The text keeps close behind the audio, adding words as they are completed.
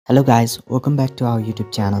Hello guys, welcome back to our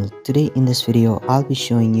YouTube channel. Today in this video, I'll be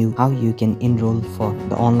showing you how you can enroll for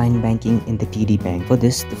the online banking in the TD Bank. For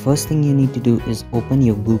this, the first thing you need to do is open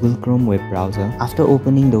your Google Chrome web browser. After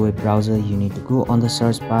opening the web browser, you need to go on the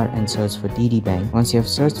search bar and search for TD Bank. Once you have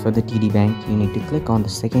searched for the TD Bank, you need to click on the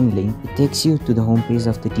second link. It takes you to the homepage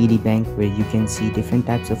of the TD Bank where you can see different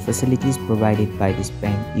types of facilities provided by this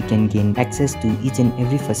bank. You can gain access to each and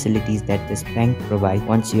every facilities that this bank provides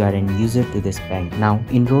once you are an user to this bank. Now,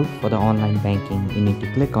 enroll for the online banking, you need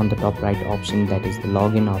to click on the top right option, that is the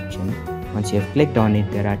login option. Once you have clicked on it,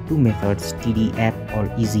 there are two methods, TD app or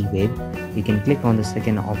Easy Web. You can click on the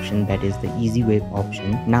second option, that is the Easy Web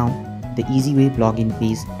option. Now the Easy Web login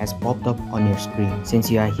page has popped up on your screen. Since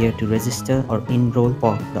you are here to register or enroll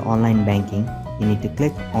for the online banking, you need to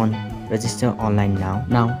click on register online now.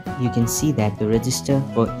 Now you can see that the register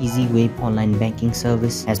for Easy Web online banking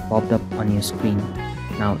service has popped up on your screen.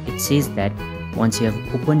 Now it says that once you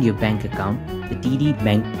have opened your bank account, the TD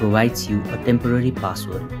Bank provides you a temporary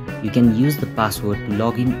password. You can use the password to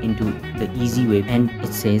log into the Easy Web, and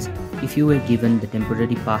it says if you were given the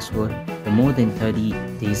temporary password for more than 30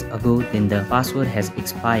 days ago, then the password has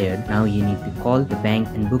expired. Now you need to call the bank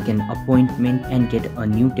and book an appointment and get a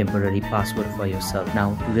new temporary password for yourself.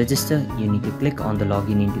 Now to register, you need to click on the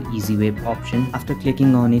login into Easy Web option. After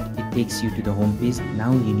clicking on it, it takes you to the home page.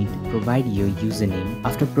 Now you need to provide your username.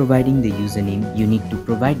 After providing the username, you need to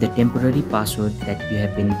provide the temporary password that you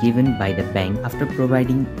have been given by the bank. After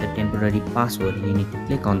providing the temporary password, you need to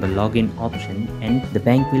click on the login option, and the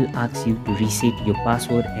bank will ask you to reset your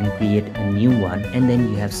password and create a new one, and then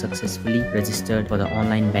you have successfully registered for the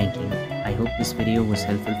online banking. I hope this video was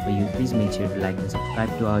helpful for you. Please make sure to like and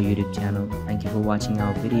subscribe to our YouTube channel. Thank you for watching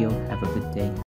our video. Have a good day.